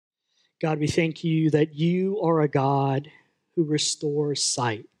God, we thank you that you are a God who restores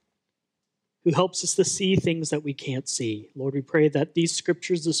sight, who helps us to see things that we can't see. Lord, we pray that these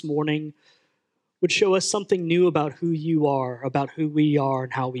scriptures this morning would show us something new about who you are, about who we are,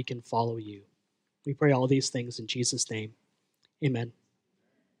 and how we can follow you. We pray all these things in Jesus' name. Amen.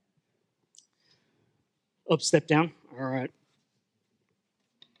 Up, step down. All right.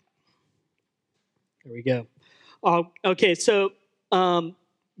 There we go. Okay, so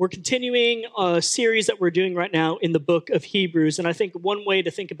we're continuing a series that we're doing right now in the book of Hebrews. And I think one way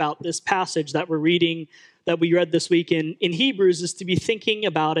to think about this passage that we're reading, that we read this week in Hebrews, is to be thinking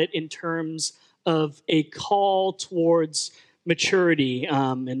about it in terms of a call towards maturity.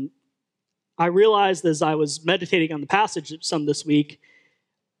 And I realized as I was meditating on the passage some this week,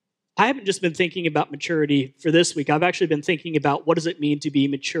 I haven't just been thinking about maturity for this week. I've actually been thinking about what does it mean to be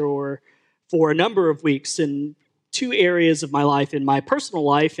mature for a number of weeks in two areas of my life, in my personal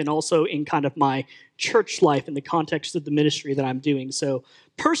life and also in kind of my church life in the context of the ministry that I'm doing. So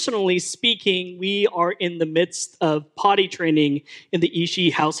personally speaking, we are in the midst of potty training in the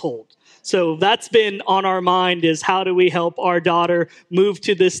Ishii household. So that's been on our mind, is how do we help our daughter move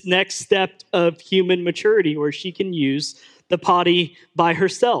to this next step of human maturity where she can use the potty by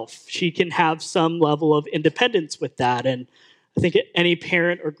herself. She can have some level of independence with that. And I think any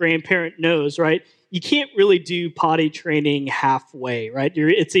parent or grandparent knows, right? You can't really do potty training halfway, right?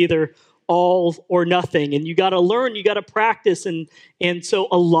 It's either all or nothing, and you got to learn, you got to practice. And so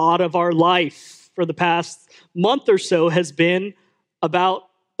a lot of our life for the past month or so has been about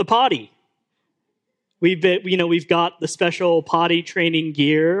the potty. We've got the special potty training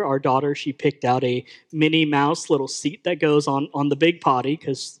gear. Our daughter, she picked out a Minnie Mouse little seat that goes on the big potty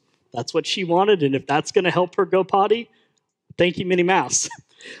because that's what she wanted. And if that's going to help her go potty, thank you, Minnie Mouse.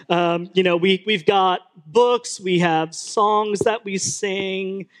 We've got books. We have songs that we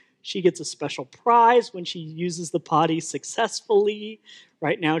sing. She gets a special prize when she uses the potty successfully.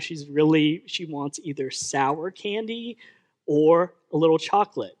 Right now, she wants either sour candy or a little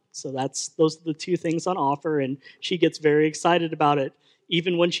chocolate. So those are the two things on offer, and she gets very excited about it.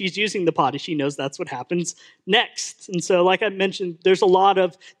 Even when she's using the potty, she knows that's what happens next. And so, like I mentioned, there's a lot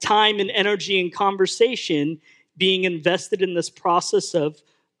of time and energy and conversation being invested in this process of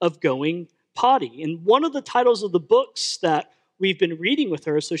going potty. And one of the titles of the books that we've been reading with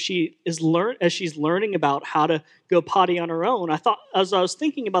her, so as she's learning about how to go potty on her own, I thought, as I was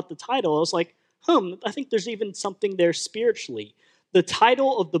thinking about the title, I was like, I think there's even something there spiritually. The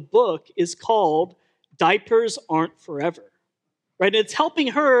title of the book is called Diapers Aren't Forever, right? And it's helping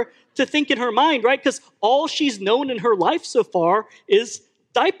her to think in her mind, right? Because all she's known in her life so far is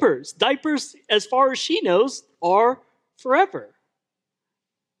diapers. Diapers, as far as she knows, are forever.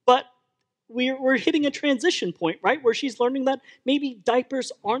 But we're hitting a transition point, right? Where she's learning that maybe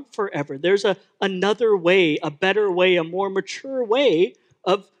diapers aren't forever. There's another way, a better way, a more mature way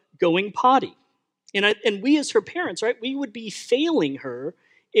of going potty. And we as her parents, right, we would be failing her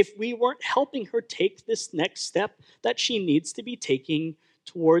if we weren't helping her take this next step that she needs to be taking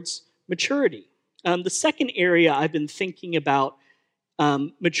towards maturity. The second area I've been thinking about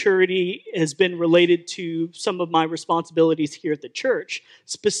maturity has been related to some of my responsibilities here at the church,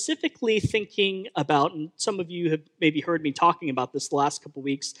 specifically thinking about, and some of you have maybe heard me talking about this the last couple of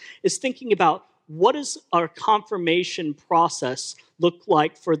weeks, is thinking about what does our confirmation process look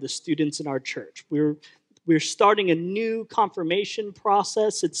like for the students in our church. We're starting a new confirmation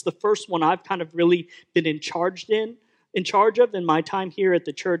process. It's the first one I've kind of really been in charge of in my time here at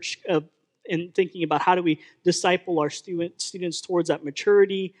the church, and thinking about how do we disciple our students towards that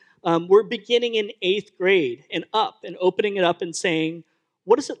maturity. We're beginning in 8th grade and opening it up and saying,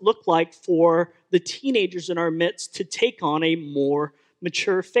 what does it look like for the teenagers in our midst to take on a more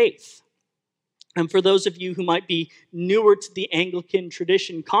mature faith? And for those of you who might be newer to the Anglican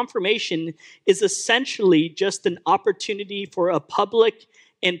tradition, confirmation is essentially just an opportunity for a public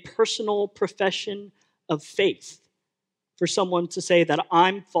and personal profession of faith, for someone to say that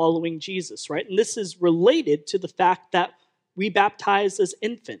I'm following Jesus, right? And this is related to the fact that we baptize as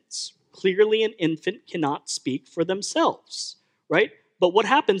infants. Clearly, an infant cannot speak for themselves, right? But what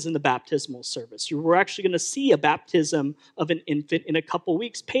happens in the baptismal service? We're actually going to see a baptism of an infant in a couple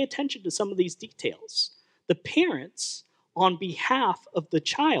weeks. Pay attention to some of these details. The parents, on behalf of the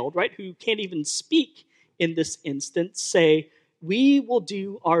child, right, who can't even speak in this instance, say, we will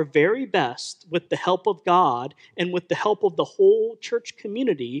do our very best with the help of God and with the help of the whole church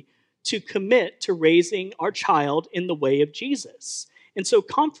community to commit to raising our child in the way of Jesus. And so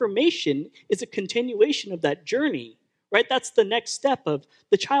confirmation is a continuation of that journey, right? That's the next step of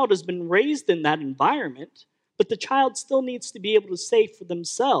the child has been raised in that environment, But the child still needs to be able to say for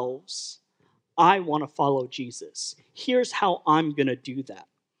themselves, I want to follow Jesus. Here's how I'm going to do that.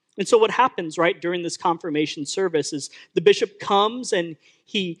 And so what happens, right, during this confirmation service is the bishop comes and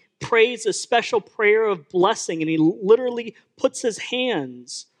he prays a special prayer of blessing, and he literally puts his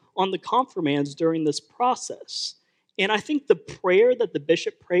hands on the confirmands during this process. And I think the prayer that the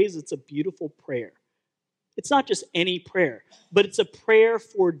bishop prays, it's a beautiful prayer. It's not just any prayer, but it's a prayer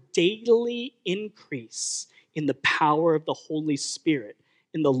for daily increase in the power of the Holy Spirit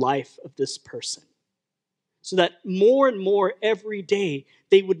in the life of this person. So that more and more every day,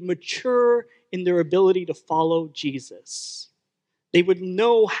 they would mature in their ability to follow Jesus. They would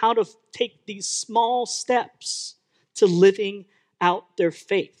know how to take these small steps to living out their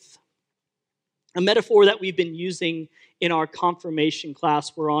faith. A metaphor that we've been using in our confirmation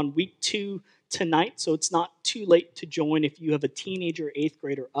class, we're on week 2 tonight, so it's not too late to join if you have a teenager, 8th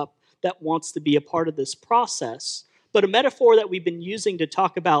grader up that wants to be a part of this process. But a metaphor that we've been using to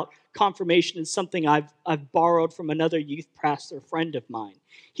talk about confirmation is something I've borrowed from another youth pastor friend of mine.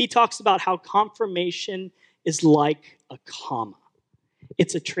 He talks about how confirmation is like a comma.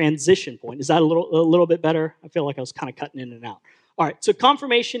 It's a transition point. Is that a little bit better? I feel like I was kind of cutting in and out. All right, so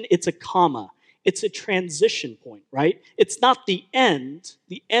confirmation, it's a comma. It's a transition point, right? It's not the end.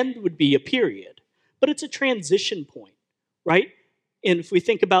 The end would be a period, but it's a transition point, right? And if we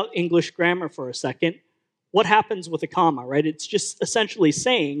think about English grammar for a second, what happens with a comma, right? It's just essentially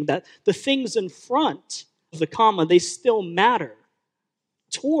saying that the things in front of the comma, they still matter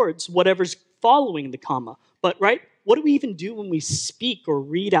towards whatever's following the comma. But, right, what do we even do when we speak or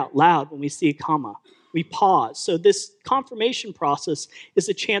read out loud when we see a comma? We pause. So this confirmation process is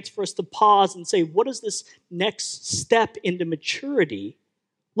a chance for us to pause and say, what does this next step into maturity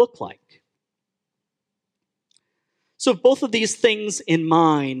look like? So with both of these things in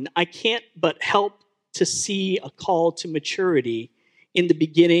mind, I can't but help to see a call to maturity in the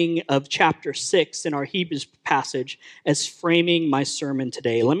beginning of chapter 6 in our Hebrews passage as framing my sermon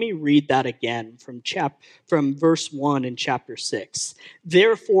today. Let me read that again from verse 1 in chapter 6.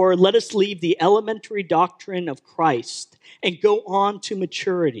 Therefore, let us leave the elementary doctrine of Christ and go on to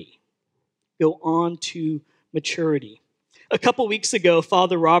maturity. Go on to maturity. A couple weeks ago,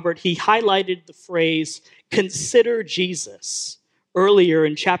 Father Robert, he highlighted the phrase, consider Jesus, earlier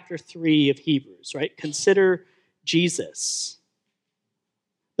in chapter 3 of Hebrews, right? Consider Jesus.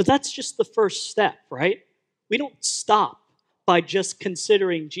 But that's just the first step, right? We don't stop by just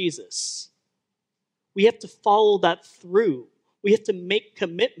considering Jesus. We have to follow that through. We have to make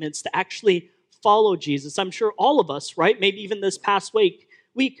commitments to actually follow Jesus. I'm sure all of us, right? Maybe even this past week,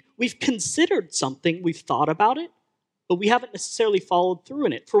 we've considered something, we've thought about it, but we haven't necessarily followed through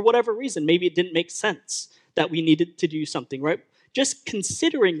in it for whatever reason. Maybe it didn't make sense that we needed to do something, right? Just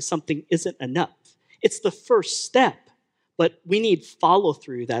considering something isn't enough. It's the first step. But we need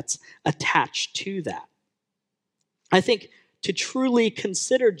follow-through that's attached to that. I think to truly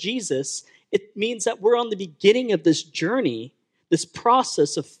consider Jesus, it means that we're on the beginning of this journey, this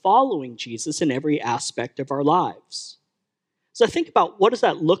process of following Jesus in every aspect of our lives. So I think about what does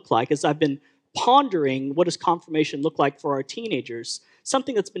that look like as I've been pondering what does confirmation look like for our teenagers.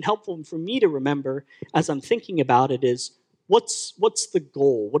 Something that's been helpful for me to remember as I'm thinking about it is what's the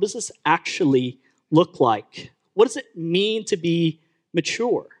goal? What does this actually look like? What does it mean to be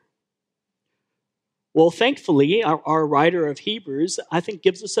mature? Well, thankfully, our writer of Hebrews, I think,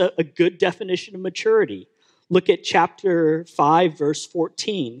 gives us a good definition of maturity. Look at chapter 5, verse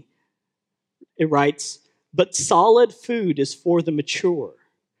 14. It writes, but solid food is for the mature,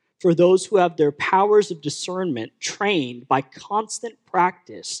 for those who have their powers of discernment trained by constant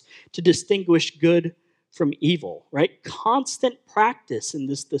practice to distinguish good from evil, right? Constant practice in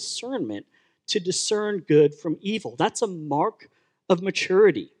this discernment to discern good from evil. That's a mark of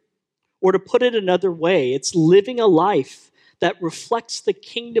maturity. Or to put it another way, it's living a life that reflects the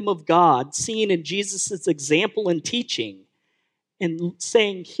kingdom of God, seen in Jesus' example and teaching, and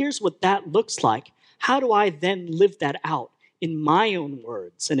saying, here's what that looks like. How do I then live that out in my own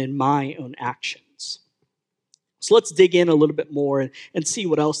words and in my own actions? So let's dig in a little bit more and see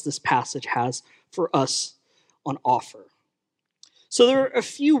what else this passage has for us on offer. So there are a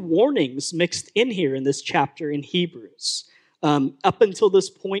few warnings mixed in here in this chapter in Hebrews. Up until this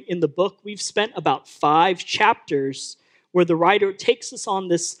point in the book, we've spent about 5 chapters where the writer takes us on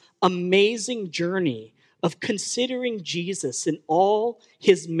this amazing journey of considering Jesus in all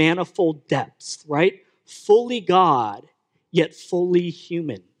his manifold depths, right? Fully God, yet fully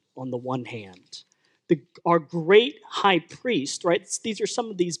human on the one hand. Our great high priest, right? These are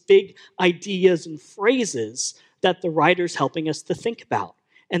some of these big ideas and phrases that the writer's helping us to think about.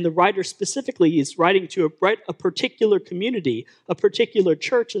 And the writer specifically is writing to a particular community, a particular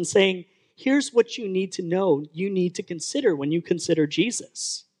church, and saying, here's what you need to know, you need to consider when you consider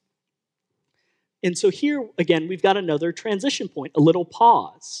Jesus. And so here, again, we've got another transition point, a little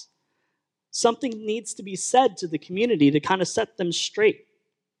pause. Something needs to be said to the community to kind of set them straight.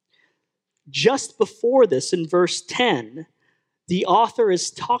 Just before this, in verse 10, the author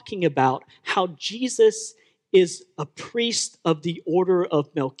is talking about how Jesus is a priest of the order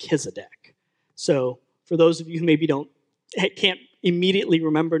of Melchizedek. So for those of you who maybe can't immediately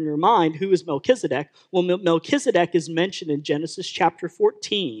remember in your mind who is Melchizedek, well, Melchizedek is mentioned in Genesis chapter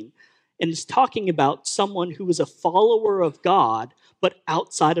 14 and is talking about someone who was a follower of God, but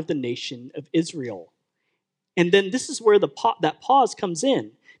outside of the nation of Israel. And then this is where that pause comes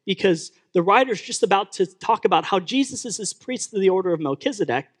in, because the writer's just about to talk about how Jesus is this priest of the order of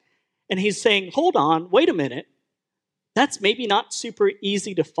Melchizedek, and he's saying, hold on, wait a minute. That's maybe not super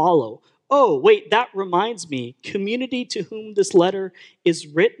easy to follow. Oh, wait, that reminds me, community to whom this letter is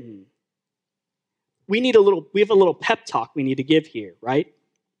written. We have a little pep talk we need to give here, right?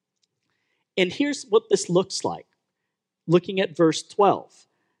 And here's what this looks like. Looking at verse 12.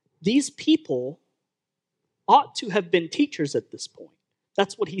 These people ought to have been teachers at this point.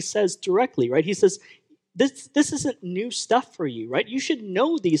 That's what he says directly, right? He says, this isn't new stuff for you, right? You should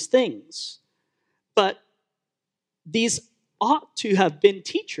know these things. But these ought to have been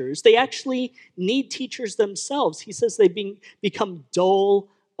teachers. They actually need teachers themselves. He says they become dull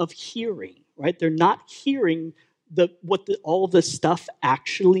of hearing, right? They're not hearing what all of this stuff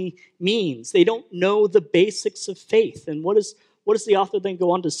actually means. They don't know the basics of faith. And what does the author then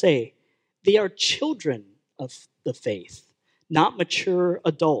go on to say? They are children of the faith, not mature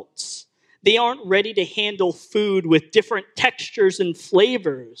adults. They aren't ready to handle food with different textures and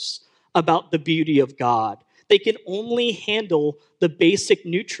flavors about the beauty of God. They can only handle the basic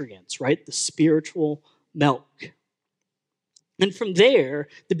nutrients, right? The spiritual milk. And from there,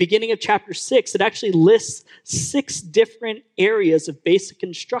 the beginning of chapter 6, it actually lists 6 different areas of basic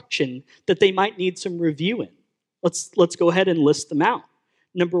instruction that they might need some review in. Let's go ahead and list them out.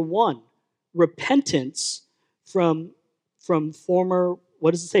 Number 1, repentance from former,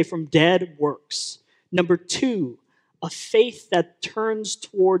 what does it say? From dead works. Number 2, a faith that turns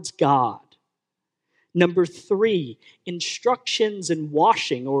towards God. Number 3, instructions in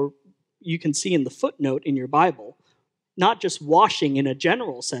washing, or you can see in the footnote in your Bible, not just washing in a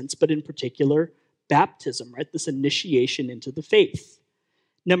general sense, but in particular, baptism, right? This initiation into the faith.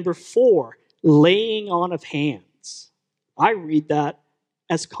 Number 4, laying on of hands. I read that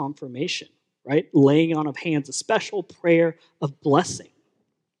as confirmation, right? Laying on of hands, a special prayer of blessing.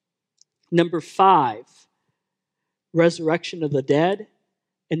 Number 5, resurrection of the dead.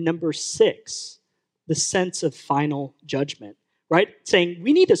 And number 6, the sense of final judgment, right? Saying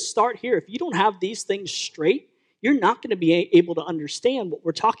we need to start here. If you don't have these things straight, you're not going to be able to understand what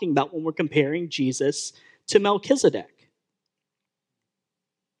we're talking about when we're comparing Jesus to Melchizedek.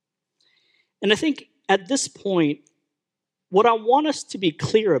 And I think at this point, what I want us to be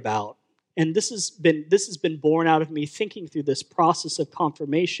clear about, and this has been born out of me thinking through this process of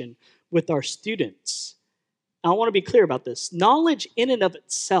confirmation with our students. I want to be clear about this. Knowledge in and of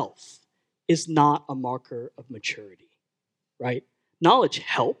itself is not a marker of maturity, right? Knowledge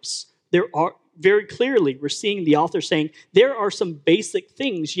helps. There are very clearly, we're seeing the author saying there are some basic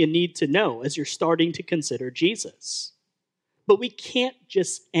things you need to know as you're starting to consider Jesus. But we can't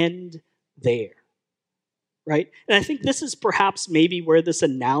just end there, right? And I think this is perhaps maybe where this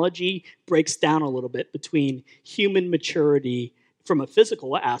analogy breaks down a little bit between human maturity from a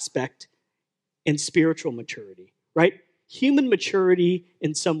physical aspect and spiritual maturity, right? Human maturity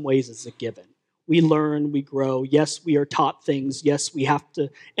in some ways is a given. We learn, we grow. Yes, we are taught things. Yes, we have to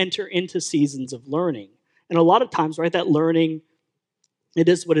enter into seasons of learning. And a lot of times, right, that learning, it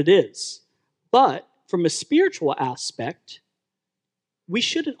is what it is. But from a spiritual aspect, we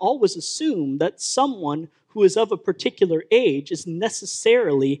shouldn't always assume that someone who is of a particular age is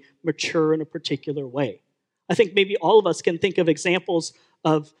necessarily mature in a particular way. I think maybe all of us can think of examples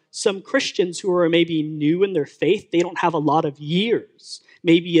of some Christians who are maybe new in their faith. They don't have a lot of years.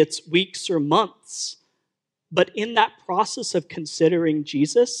 Maybe it's weeks or months. But in that process of considering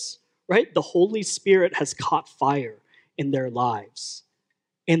Jesus, right, the Holy Spirit has caught fire in their lives.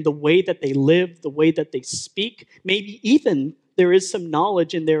 And the way that they live, the way that they speak, maybe even there is some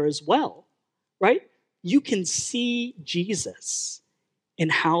knowledge in there as well, right? You can see Jesus in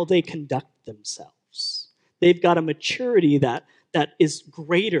how they conduct themselves. They've got a maturity that is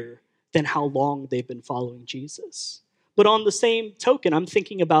greater than how long they've been following Jesus. But on the same token, I'm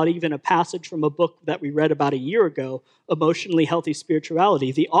thinking about even a passage from a book that we read about a year ago, Emotionally Healthy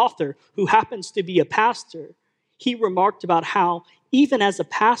Spirituality. The author, who happens to be a pastor, he remarked about how, even as a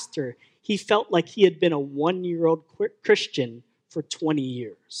pastor, he felt like he had been a 1-year-old Christian for 20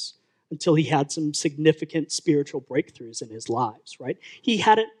 years until he had some significant spiritual breakthroughs in his lives, right? He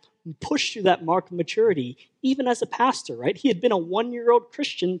hadn't pushed through that mark of maturity, even as a pastor, right? He had been a 1-year-old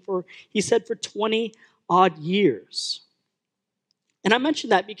Christian for, he said, for 20 odd years. And I mention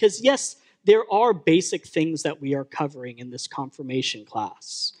that because, yes, there are basic things that we are covering in this confirmation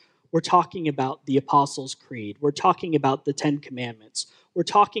class. We're talking about the Apostles' Creed. We're talking about the Ten Commandments. We're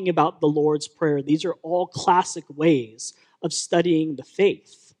talking about the Lord's Prayer. These are all classic ways of studying the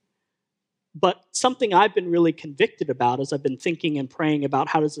faith. But something I've been really convicted about as I've been thinking and praying about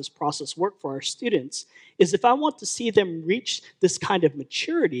how does this process work for our students is if I want to see them reach this kind of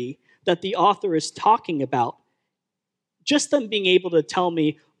maturity that the author is talking about, just them being able to tell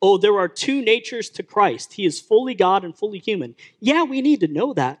me, oh, there are two natures to Christ. He is fully God and fully human. Yeah, we need to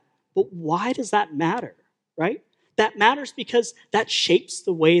know that, but why does that matter, right? That matters because that shapes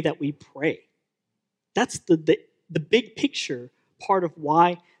the way that we pray. That's the big picture part of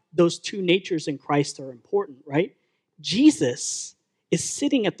why those two natures in Christ are important, right? Jesus is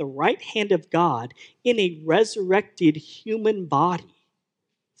sitting at the right hand of God in a resurrected human body,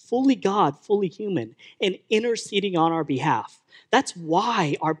 fully God, fully human, and interceding on our behalf. That's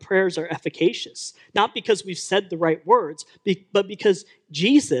why our prayers are efficacious. Not because we've said the right words, but because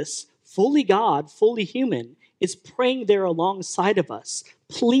Jesus, fully God, fully human, is praying there alongside of us,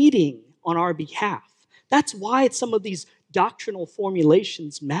 pleading on our behalf. That's why some of these doctrinal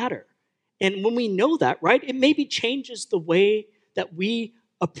formulations matter. And when we know that, right, it maybe changes the way that we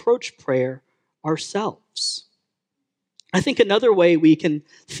approach prayer ourselves. I think another way we can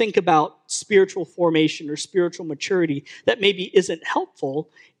think about spiritual formation or spiritual maturity that maybe isn't helpful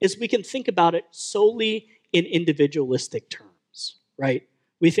is we can think about it solely in individualistic terms, right?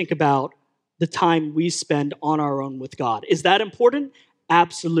 We think about the time we spend on our own with God. Is that important?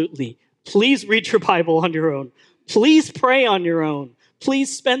 Absolutely. Please read your Bible on your own. Please pray on your own.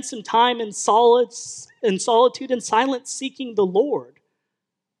 Please spend some time in solitude and silence seeking the Lord.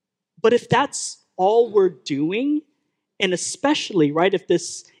 But if that's all we're doing, and especially, right, if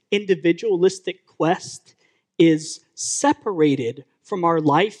this individualistic quest is separated from our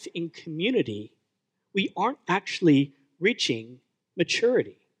life in community, we aren't actually reaching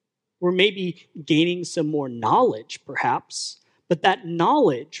maturity. We're maybe gaining some more knowledge, perhaps, but that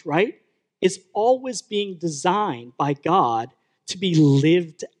knowledge, right, is always being designed by God to be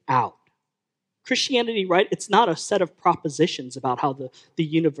lived out. Christianity, right, it's not a set of propositions about how the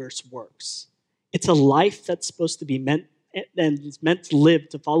universe works. It's a life that's supposed to be meant to live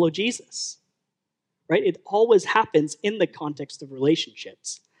to follow Jesus, right? It always happens in the context of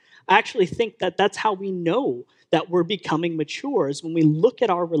relationships. I actually think that that's how we know that we're becoming mature is when we look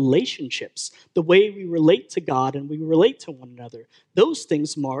at our relationships, the way we relate to God and we relate to one another. Those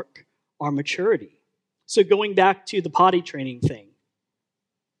things mark our maturity. So going back to the potty training thing,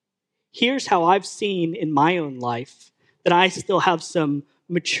 here's how I've seen in my own life that I still have some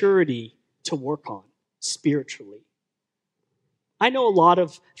maturity to work on spiritually. I know a lot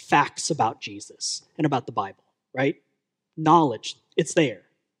of facts about Jesus and about the Bible, right? Knowledge, it's there.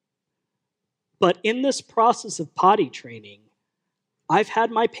 But in this process of potty training, I've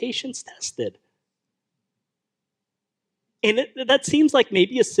had my patience tested. And that seems like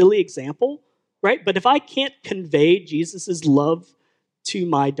maybe a silly example, right? But if I can't convey Jesus' love to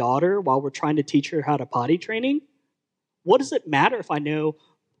my daughter while we're trying to teach her how to potty training, what does it matter if I know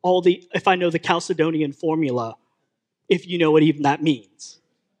the Chalcedonian formula, if you know what even that means,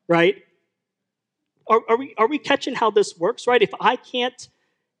 right? Are we catching how this works, right? If I can't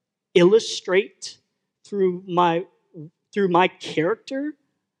illustrate through my character,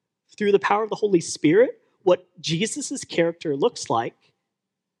 through the power of the Holy Spirit, what Jesus' character looks like,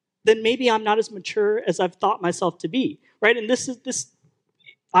 then maybe I'm not as mature as I've thought myself to be, right? And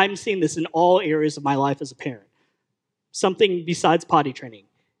I'm seeing this in all areas of my life as a parent. Something besides potty training,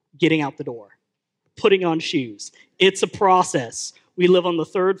 getting out the door, putting on shoes. It's a process. We live on the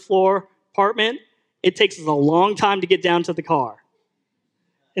 3rd floor apartment. It takes us a long time to get down to the car.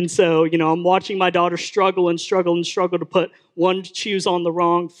 And so, I'm watching my daughter struggle to put one shoe's on the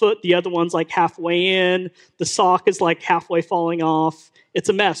wrong foot. The other one's like halfway in. The sock is like halfway falling off. It's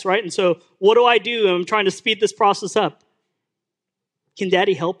a mess, right? And so what do? I'm trying to speed this process up. Can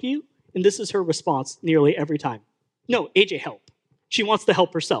Daddy help you? And this is her response nearly every time. No, AJ, help. She wants to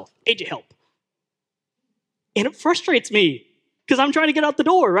help herself. AJ, help. And it frustrates me because I'm trying to get out the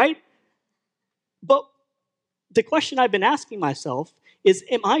door, right? But the question I've been asking myself is,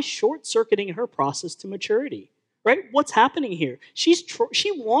 am I short-circuiting her process to maturity? Right? What's happening here? She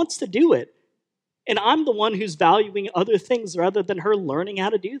wants to do it, and I'm the one who's valuing other things rather than her learning how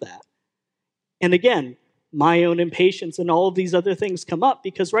to do that. And again, my own impatience and all of these other things come up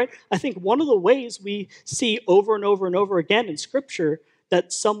because, right, I think one of the ways we see over and over and over again in Scripture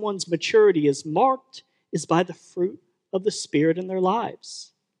that someone's maturity is marked is by the fruit of the Spirit in their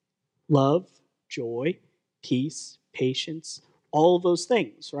lives. Love, joy, peace, patience, all of those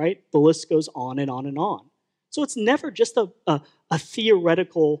things, right? The list goes on and on and on. So it's never just a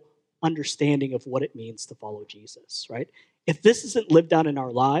theoretical understanding of what it means to follow Jesus, right? If this isn't lived out in our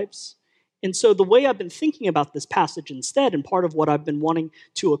lives, and so the way I've been thinking about this passage instead, and part of what I've been wanting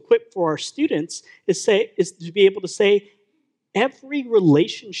to equip for our students is to be able to say, every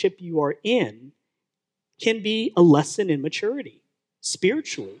relationship you are in can be a lesson in maturity,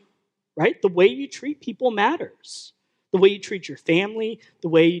 spiritually, right? The way you treat people matters. The way you treat your family, the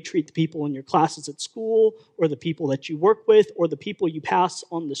way you treat the people in your classes at school, or the people that you work with, or the people you pass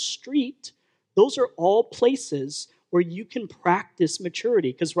on the street, those are all places where you can practice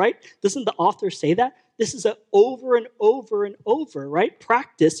maturity. Because, right, doesn't the author say that? This is a over and over and over, right?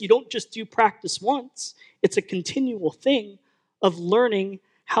 Practice. You don't just do practice once. It's a continual thing of learning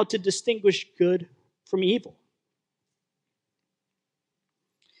how to distinguish good from evil.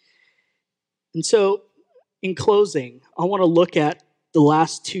 And so, in closing, I want to look at the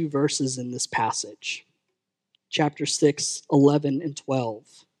last two verses in this passage, chapter 6, 11, and 12.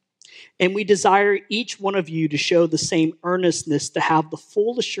 And we desire each one of you to show the same earnestness to have the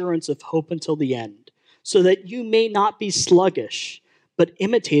full assurance of hope until the end, so that you may not be sluggish, but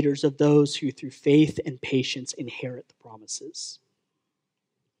imitators of those who through faith and patience inherit the promises.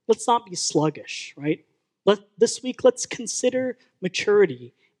 Let's not be sluggish, right? This week, let's consider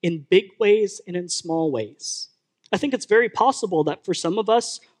maturity in big ways and in small ways. I think it's very possible that for some of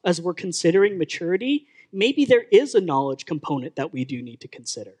us, as we're considering maturity, maybe there is a knowledge component that we do need to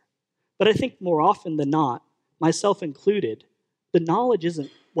consider. But I think more often than not, myself included, the knowledge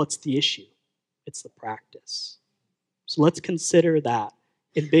isn't what's the issue. It's the practice. So let's consider that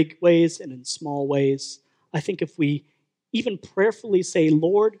in big ways and in small ways. I think if we even prayerfully say,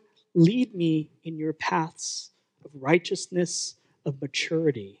 Lord, lead me in your paths of righteousness, of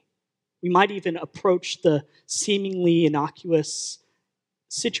maturity, we might even approach the seemingly innocuous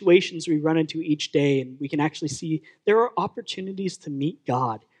situations we run into each day, and we can actually see there are opportunities to meet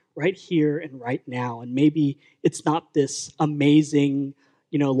God right here and right now. And maybe it's not this amazing,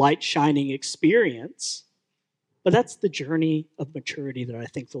 light shining experience, but that's the journey of maturity that I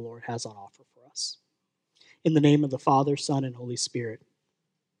think the Lord has on offer for us. In the name of the Father, Son, and Holy Spirit,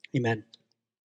 amen.